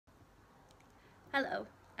Hello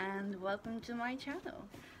and welcome to my channel.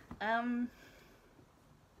 Um,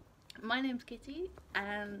 my name's Kitty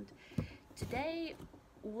and today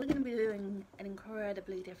we're going to be doing an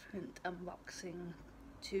incredibly different unboxing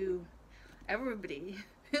to everybody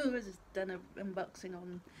who has done an unboxing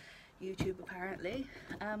on YouTube apparently.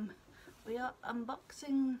 We are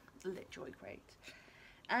unboxing the LITJOY crate,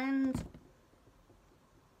 and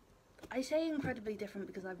I say incredibly different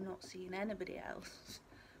because I've not seen anybody else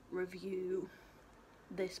review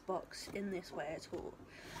this box in this way at all.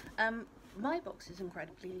 My box is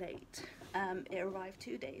incredibly late. It arrived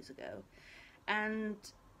 2 days ago and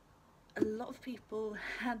a lot of people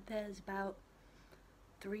had theirs about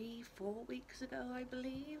 3-4 weeks ago, I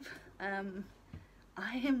believe. I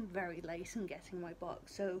am very late in getting my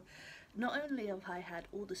box, so not only have I had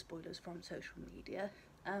all the spoilers from social media,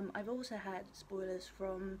 I've also had spoilers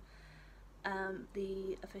from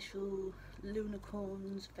the official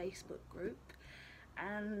Lunicorns Facebook group,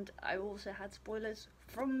 and I also had spoilers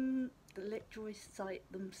from the LITJOY site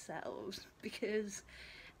themselves because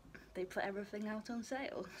they put everything out on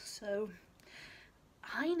sale. So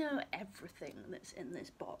I know everything that's in this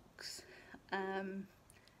box,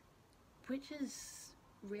 which is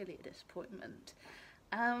really a disappointment,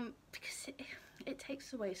 because it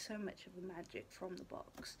takes away so much of the magic from the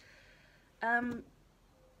box. And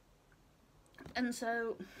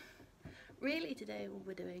so really today what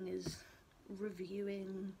we're doing is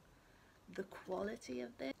reviewing the quality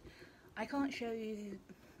of this. I can't show you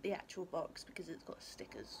the actual box because it's got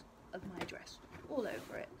stickers of my address all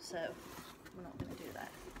over it, so we're not going to do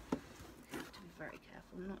that. I have to be very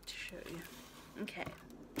careful not to show you. Okay,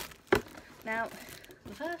 now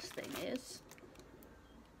the first thing is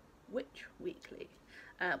Witch Weekly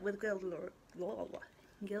with Gilderoy Lockhart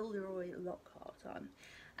on,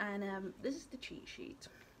 and this is the cheat sheet,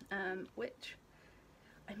 which,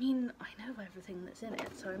 I mean, I know everything that's in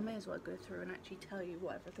it, so I may as well go through and actually tell you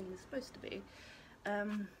what everything is supposed to be.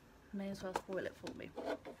 May as well spoil it for me.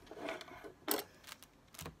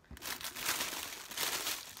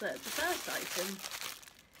 So the first item,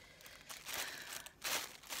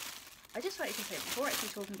 I just like to say, before actually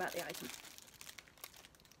talking about the item,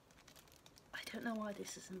 I don't know why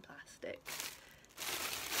this is in plastic.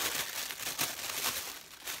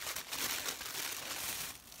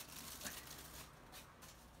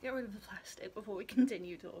 Get rid of the plastic before we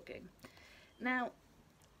continue talking. Now,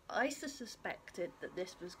 I suspected that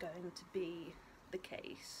this was going to be the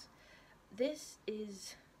case. This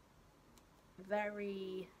is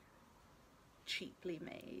very cheaply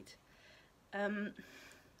made.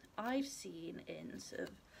 I've seen in sort of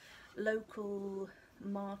local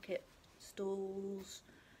market stalls,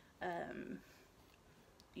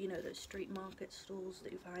 you know, those street market stalls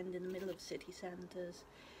that you find in the middle of city centres.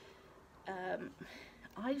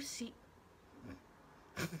 I've seen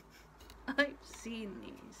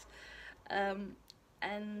these, and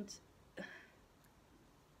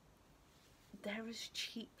they're as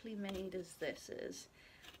cheaply made as this is,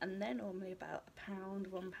 and they're normally about £1,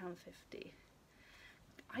 £1.50.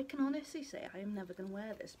 I can honestly say I am never going to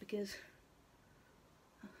wear this because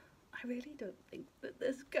I really don't think that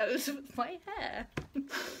this goes with my hair.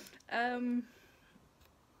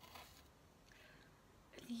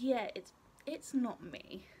 Yeah, it's not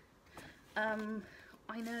me. I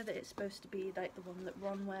know that it's supposed to be like the one that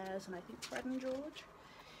Ron wears, and I think Fred and George.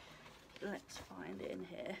 Let's find it in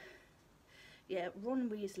here. Yeah, Ron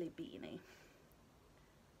Weasley beanie.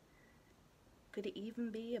 Could it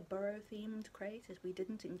even be a Burrow themed crate, as we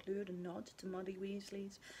didn't include a nod to Muddy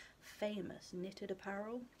Weasley's famous knitted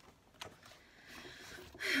apparel?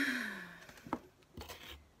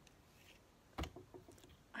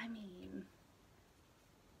 I mean,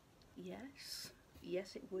 yes,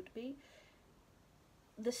 it would be.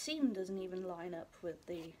 The seam doesn't even line up with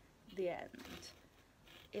the end.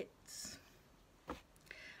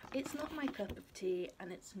 It's not my cup of tea,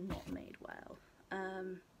 and it's not made well.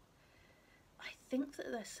 I think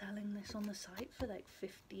that they're selling this on the site for like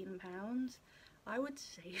 £15. I would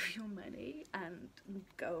save your money and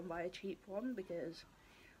go and buy a cheap one, because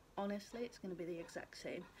honestly it's going to be the exact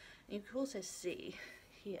same. And you can also see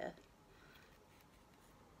here,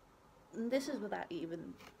 and this is without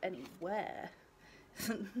even any wear,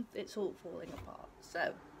 it's all falling apart.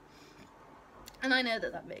 So, and I know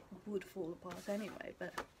that that bit would fall apart anyway,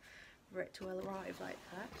 but for it to arrive like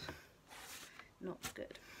that, not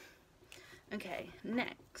good. Okay,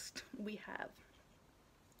 next we have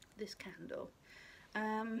this candle,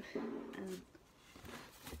 and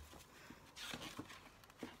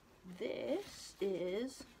this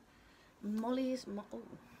is Molly's oh,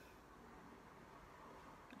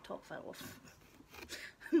 the top fell off.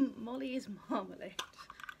 Molly's Marmalade.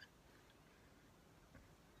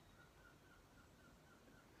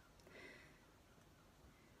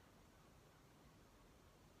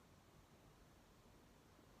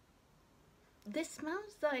 This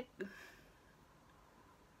smells like,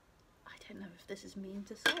 I don't know if this is mean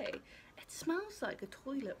to say, it smells like a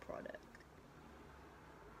toilet product.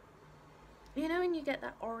 You know when you get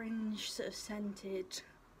that orange sort of scented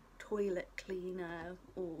toilet cleaner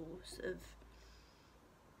or sort of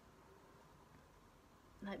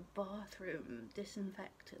like bathroom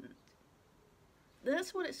disinfectant?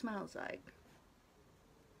 That's what it smells like.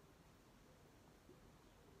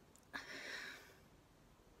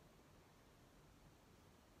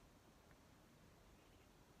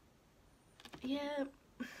 Yeah,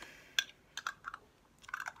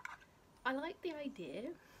 I like the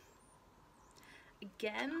idea.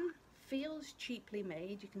 Again, feels cheaply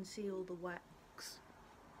made. You can see all the wax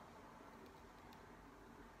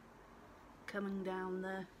coming down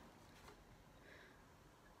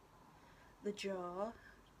the jar.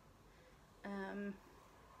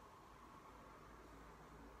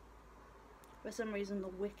 For some reason the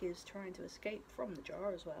wick is trying to escape from the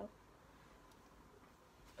jar as well.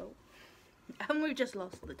 Oh, and we've just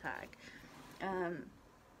lost the tag.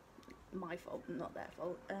 My fault, not their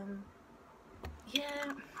fault.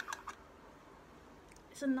 Yeah,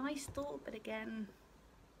 it's a nice thought, but again,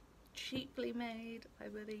 cheaply made, I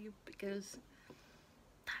believe, because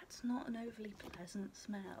that's not an overly pleasant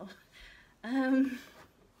smell.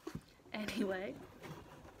 Anyway,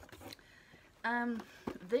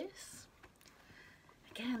 this,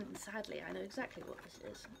 again, sadly, I know exactly what this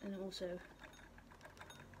is, and also,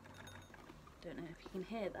 don't know if you can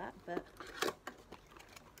hear that, but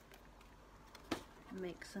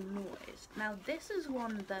make some noise. Now this is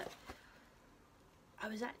one that I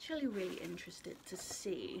was actually really interested to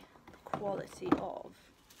see the quality of.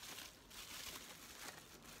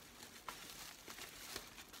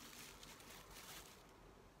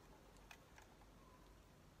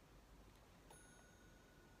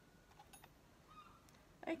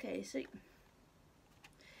 Okay, so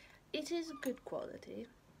it is good quality.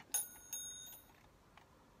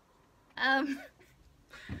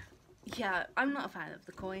 Yeah, I'm not a fan of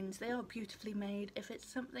the coins. They are beautifully made. If it's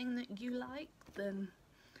something that you like, then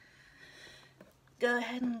go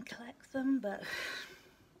ahead and collect them, but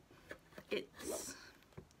it's...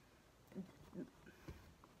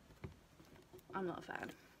 I'm not a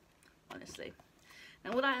fan, honestly.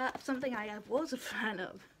 Now something I was a fan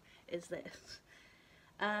of is this.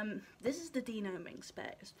 This is the denoming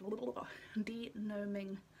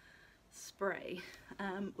spray,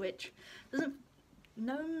 which doesn't...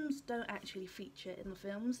 Gnomes don't actually feature in the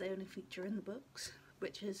films, they only feature in the books,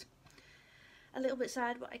 which is a little bit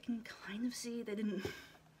sad, but I can kind of see they didn't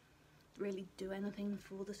really do anything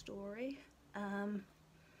for the story.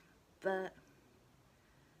 But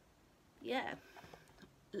yeah,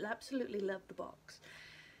 absolutely love the box.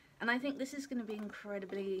 And I think this is going to be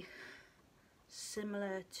incredibly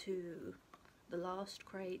similar to the last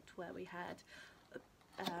crate where we had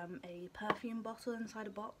a perfume bottle inside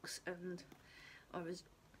a box, and I was,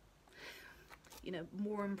 you know,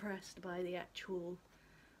 more impressed by the actual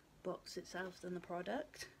box itself than the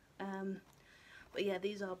product. But yeah,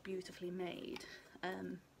 these are beautifully made,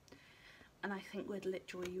 and I think with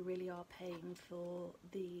LITJOY you really are paying for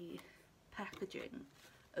the packaging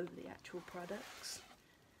over the actual products,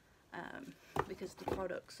 because the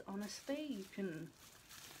products, honestly, you can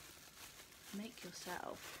make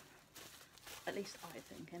yourself, at least I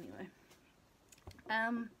think anyway.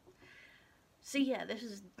 So yeah, this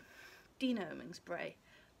is denoming spray.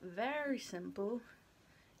 Very simple.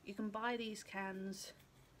 You can buy these cans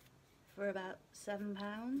for about £7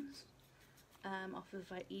 off of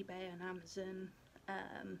like eBay and Amazon.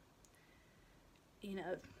 You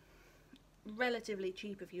know, relatively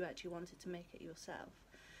cheap if you actually wanted to make it yourself.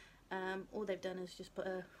 All they've done is just put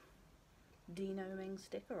a denoming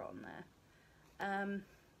sticker on there.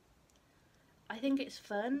 I think it's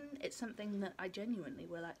fun. It's something that I genuinely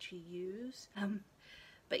will actually use.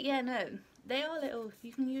 But yeah, no, they are little,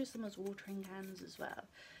 you can use them as watering cans as well.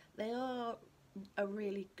 They are a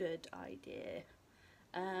really good idea.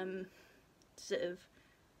 Sort of,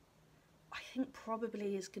 I think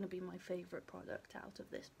probably is going to be my favourite product out of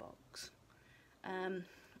this box.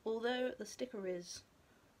 Although the sticker is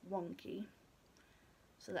wonky,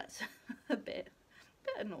 so that's a bit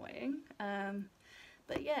annoying.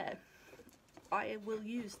 But yeah, I will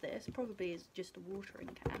use this probably as just a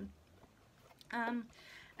watering can.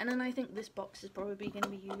 And then I think this box is probably going to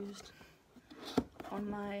be used on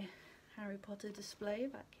my Harry Potter display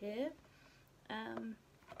back here.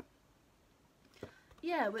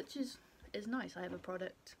 yeah, which is nice. I have a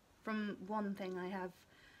product. From one thing, I have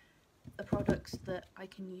a product that I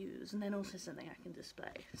can use, and then also something I can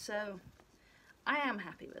display. So I am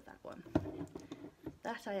happy with that one.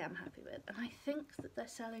 That I am happy with, and I think that they're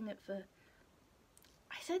selling it for.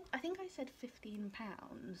 I think I said £15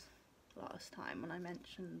 last time when I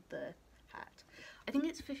mentioned the hat. I think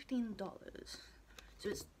it's $15, so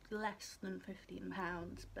it's less than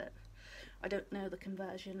 £15, but I don't know the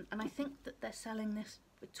conversion. And I think that they're selling this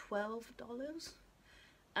for $12,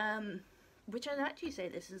 which I'd actually say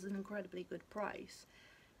this is an incredibly good price.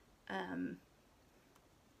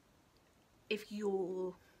 If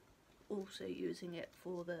you're also using it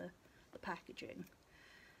for the packaging.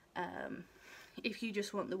 If you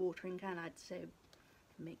just want the watering can, I'd say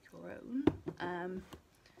make your own,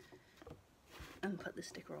 and put the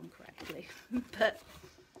sticker on correctly. But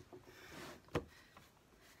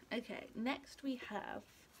okay, next we have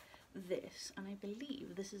this, and I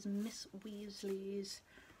believe this is Miss Weasley's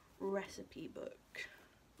recipe book.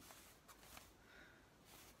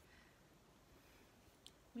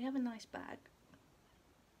 We have a nice bag,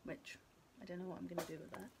 which I don't know what I'm going to do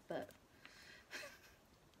with that, but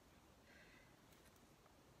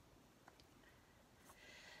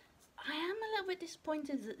I am a little bit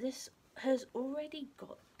disappointed that this has already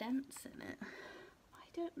got dents in it. I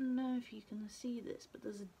don't know if you can see this, but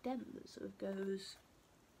there's a dent that sort of goes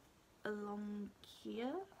along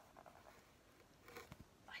here.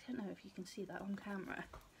 I don't know if you can see that on camera,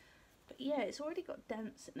 but yeah, it's already got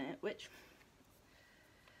dents in it, which,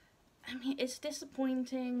 I mean, it's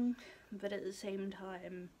disappointing, but at the same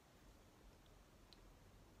time,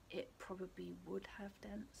 it probably would have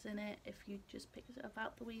dents in it if you just picked it up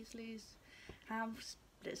out the Weasleys' house.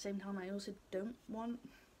 But at the same time, I also don't want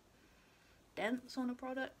dents on a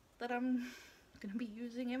product that I'm going to be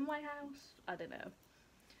using in my house. I don't know.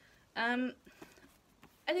 I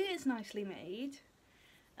think it's nicely made.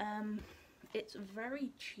 It's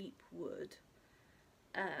very cheap wood.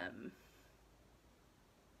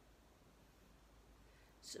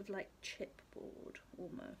 Sort of like chipboard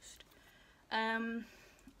almost.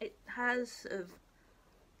 It has sort of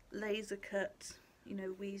laser cut, you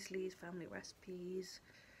know, Weasley's family recipes.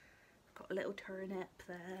 Got a little turnip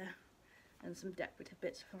there and some decorative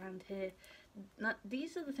bits around here. Now,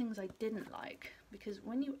 these are the things I didn't like, because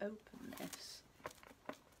when you open this,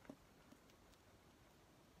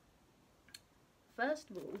 first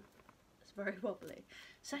of all, it's very wobbly.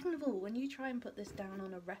 Second of all, when you try and put this down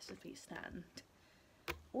on a recipe stand,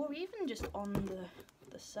 or even just on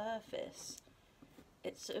the surface,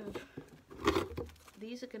 it's sort of,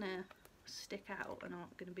 these are gonna stick out and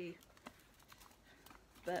aren't gonna be,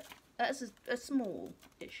 but that's a small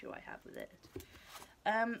issue I have with it.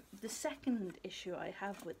 The second issue I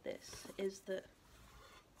have with this is that,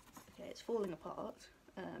 okay, it's falling apart.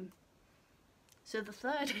 So the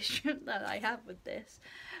third issue that I have with this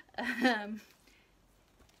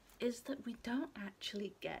is that we don't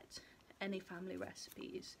actually get any family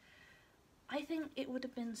recipes. I think it would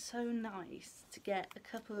have been so nice to get a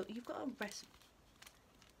couple of, you've got a recipe.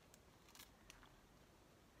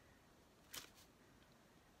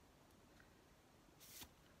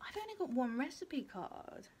 I've only got one recipe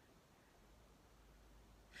card.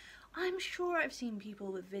 I'm sure I've seen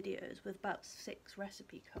people with videos with about 6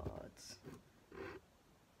 recipe cards.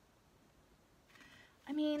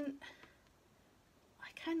 I mean, I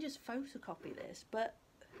can just photocopy this, but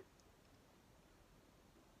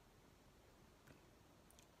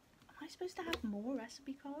am I supposed to have more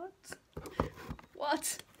recipe cards?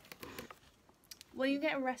 What? Well, you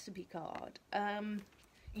get a recipe card.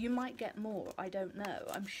 You might get more, I don't know.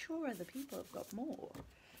 I'm sure other people have got more.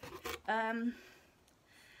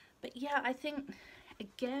 But yeah, I think,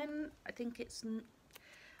 again, I think it's,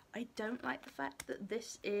 I don't like the fact that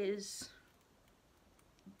this is,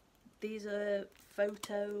 these are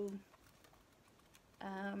photo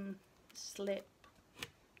slip,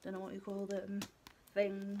 don't know what you call them,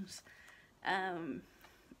 things.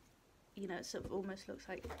 You know, it sort of almost looks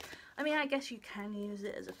like, I mean, I guess you can use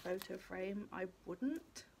it as a photo frame. I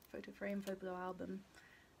wouldn't. Photo frame, photo album.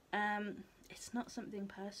 It's not something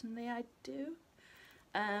personally I do.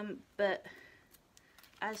 But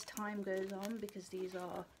as time goes on, because these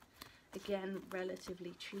are, again,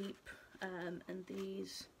 relatively cheap, and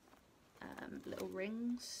these little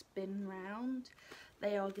rings spin round,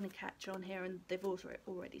 they are going to catch on here, and they've also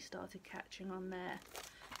already started catching on there.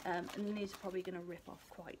 And then these are probably going to rip off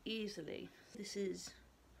quite easily. This is,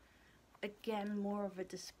 again, more of a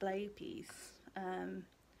display piece.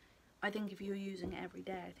 I think if you're using it every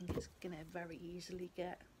day, I think it's going to very easily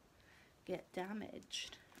get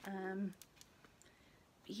damaged.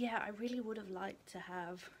 yeah, I really would have liked to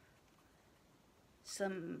have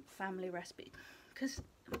some family recipe, because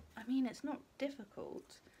I mean it's not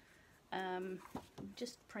difficult.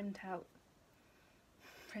 Just print out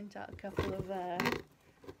a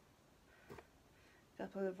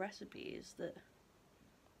couple of recipes. That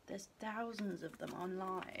there's thousands of them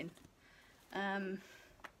online.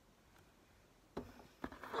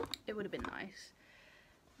 It would have been nice,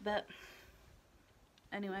 but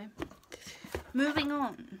anyway, moving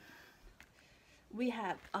on. We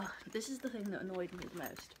have, this is the thing that annoyed me the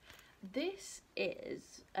most. This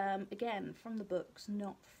is, again, from the books,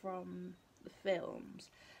 not from the films,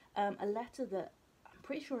 a letter that, I'm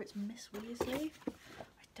pretty sure it's Miss Weasley.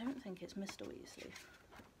 I don't think it's Mr. Weasley.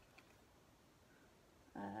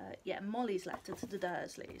 Yeah, Molly's letter to the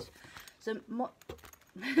Dursleys. So,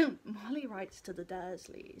 Molly writes to the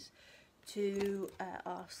Dursleys to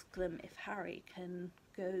ask them if Harry can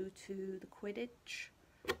go to the Quidditch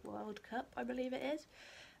World Cup, I believe it is.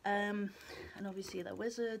 And obviously they're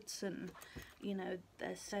wizards, and you know,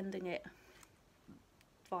 they're sending it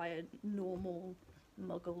via normal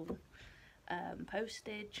Muggle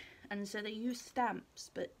postage, and so they use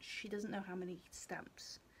stamps, but she doesn't know how many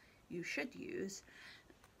stamps you should use.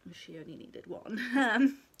 She only needed one.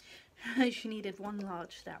 She needed one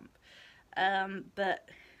large stamp, but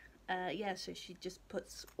yeah, so she just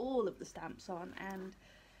puts all of the stamps on, and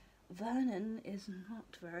Vernon is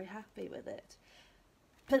not very happy with it.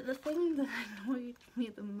 But the thing that annoyed me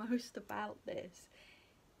the most about this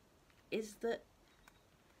is that,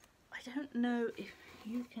 I don't know if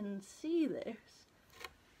you can see this,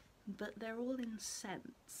 but they're all in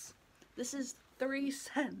cents. This is 3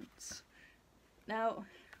 cents. Now,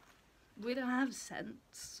 we don't have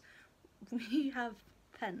cents, we have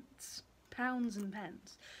pence, pounds and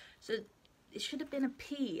pence. So it should have been a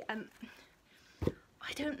p, and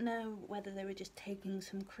I don't know whether they were just taking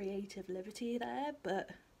some creative liberty there, but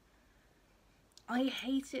I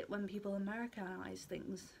hate it when people Americanise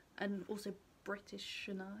things, and also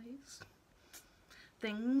Britishionise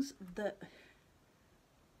things that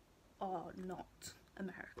are not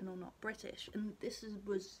American or not British. And this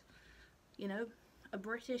was, you know, a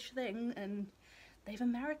British thing, and they've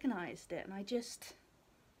Americanised it, and I'm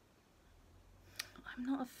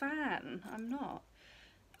not a fan. I'm not.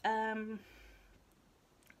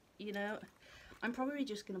 You know, I'm probably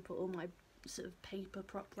just going to put all my sort of paper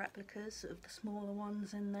prop replicas, sort of the smaller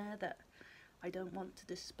ones in there that I don't want to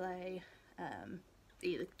display,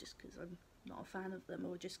 either just because I'm not a fan of them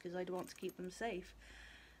or just because I want to keep them safe.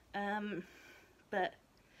 But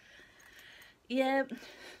yeah,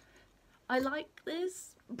 I like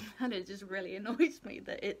this, and it just really annoys me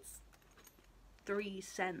that it's 3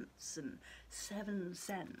 cents and 7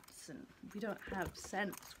 cents, and we don't have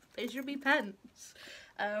cents. They should be pence.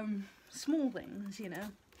 Small things, you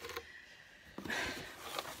know.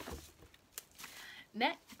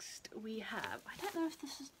 Next we have, I don't know if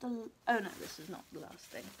this is the, oh no, this is not the last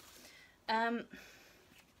thing. A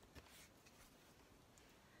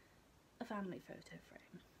family photo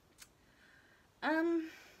frame.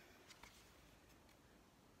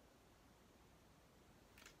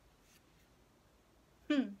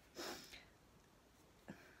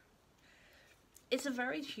 It's a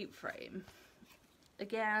very cheap frame.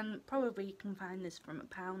 Again, probably you can find this from a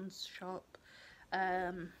pounds shop.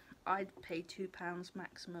 I'd pay £2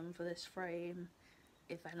 maximum for this frame,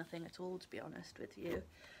 if anything at all, to be honest with you.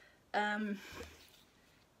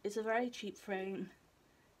 It's a very cheap frame.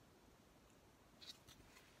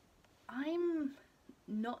 I'm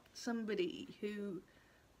not somebody who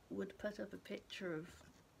would put up a picture of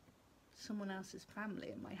someone else's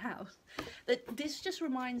family in my house. This just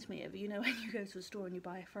reminds me of, you know, when you go to a store and you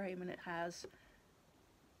buy a frame and it has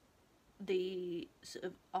the sort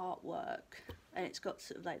of artwork, and it's got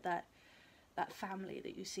sort of like that family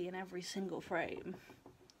that you see in every single frame,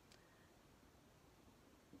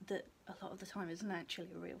 that a lot of the time isn't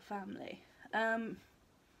actually a real family.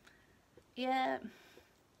 Yeah,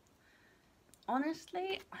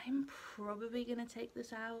 honestly, I'm probably gonna take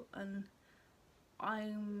this out, and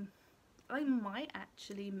I might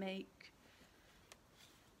actually make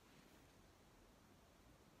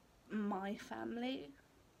my family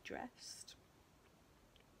dressed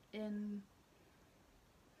in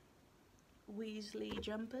Weasley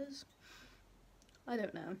jumpers. I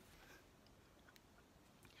don't know.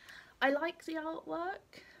 I like the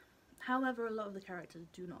artwork, however a lot of the characters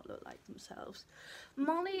do not look like themselves.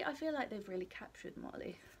 Molly, I feel like they've really captured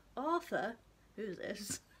Molly. Arthur, who's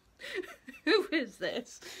this? Who is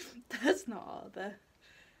this? That's not Arthur.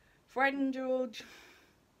 Fred George,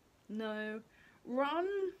 no. Ron,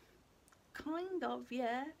 kind of,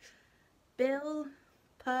 yeah. Bill,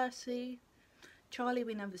 Percy. Charlie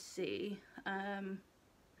we never see. And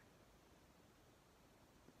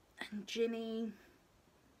Ginny,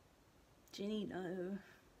 no.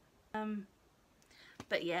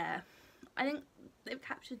 But yeah, I think they've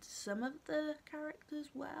captured some of the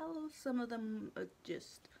characters well. Some of them are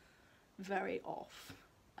just very off.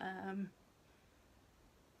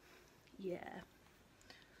 Yeah,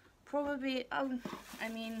 probably. I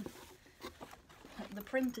mean, the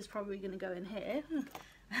print is probably going to go in here,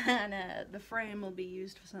 and the frame will be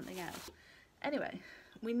used for something else. Anyway,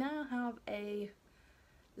 we now have a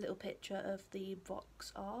little picture of the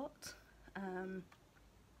box art,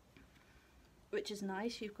 which is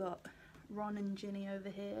nice. You've got Ron and Ginny over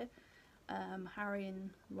here. Harry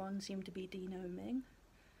and Ron seem to be denoming.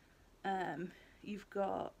 You've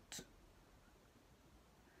got,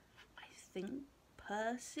 I think,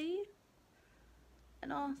 Percy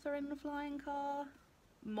and Arthur in the flying car.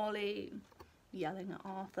 Molly yelling at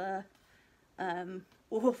Arthur.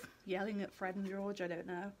 Or yelling at Fred and George, I don't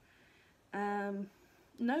know.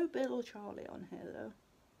 No Bill or Charlie on here though.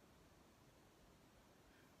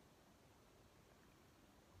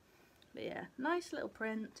 But yeah, nice little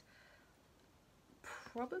print.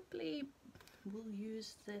 Probably will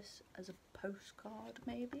use this as a postcard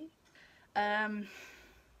maybe. But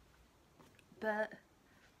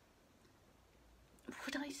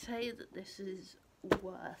would I say that this is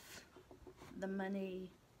worth the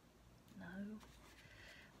money? No.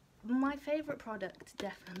 My favourite product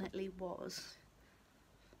definitely was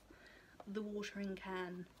the watering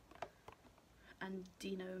can and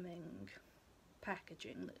denoming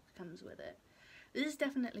packaging that comes with it. This is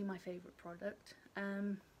definitely my favourite product,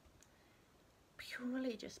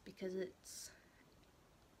 purely just because it's,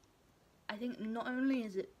 I think not only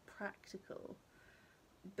is it practical,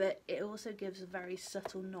 but it also gives a very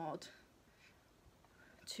subtle nod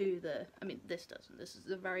to the, I mean this doesn't, this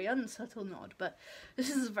is a very unsubtle nod, but this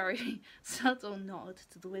is a very subtle nod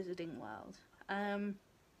to the wizarding world.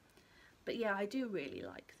 But yeah, I do really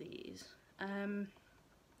like these. And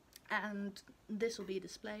this will be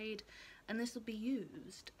displayed and this will be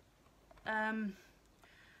used.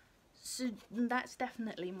 So that's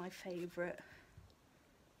definitely my favourite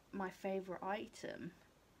item.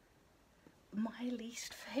 My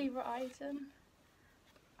least favourite item,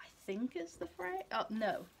 I think, is the frame. Oh,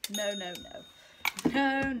 no.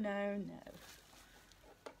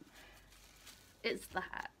 It's the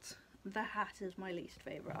hat. The hat is my least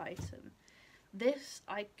favourite item. This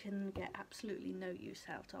I can get absolutely no use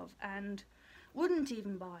out of, and wouldn't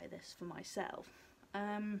even buy this for myself.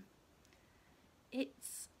 I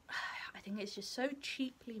think it's just so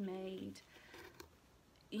cheaply made.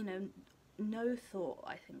 You know, no thought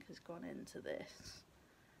I think has gone into this.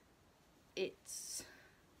 It's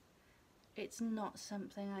not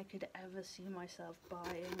something I could ever see myself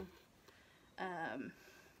buying.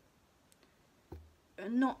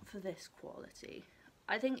 Not for this quality.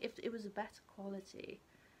 I think if it was a better quality,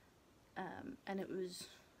 and it was,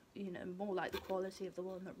 you know, more like the quality of the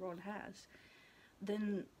one that Ron has,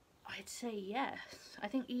 then I'd say yes. I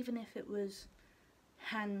think even if it was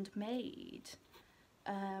handmade,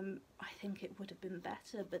 I think it would have been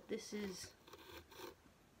better, but this is,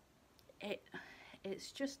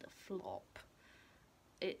 it's just a flop.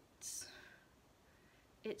 It's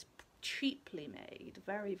cheaply made,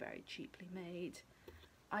 very, very cheaply made.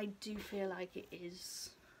 I do feel like it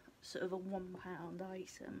is sort of a £1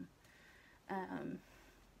 item.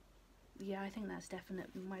 Yeah, I think that's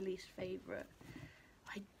definitely my least favourite.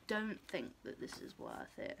 I don't think that this is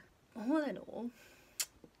worth it. All in all,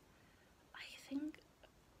 I think,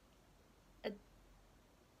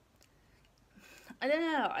 I don't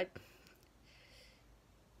know,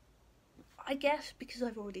 I guess because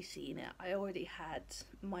I've already seen it, I already had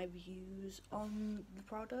my views on the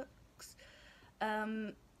products.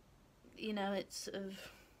 You know, it's sort of,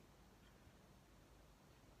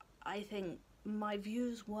 I think my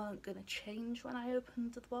views weren't going to change when I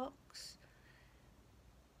opened the box.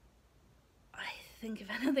 I think if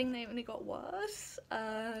anything they only got worse.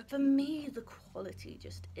 For me, the quality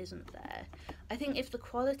just isn't there. I think if the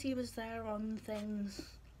quality was there on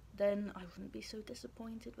things, then I wouldn't be so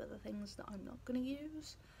disappointed with the things that I'm not going to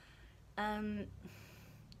use.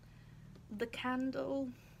 The candle,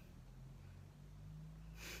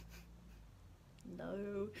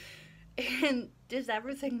 no, and just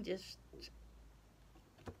everything just,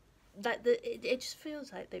 it just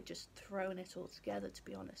feels like they've just thrown it all together, to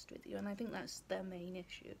be honest with you, and I think that's their main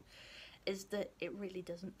issue, is that it really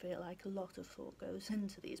doesn't feel like a lot of thought goes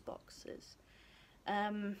into these boxes.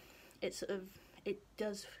 It sort of, it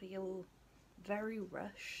does feel very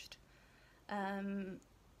rushed, and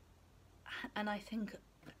I think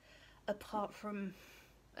apart from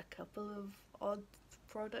a couple of odd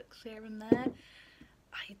products here and there,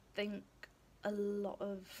 I think a lot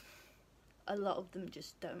of them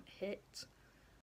just don't hit.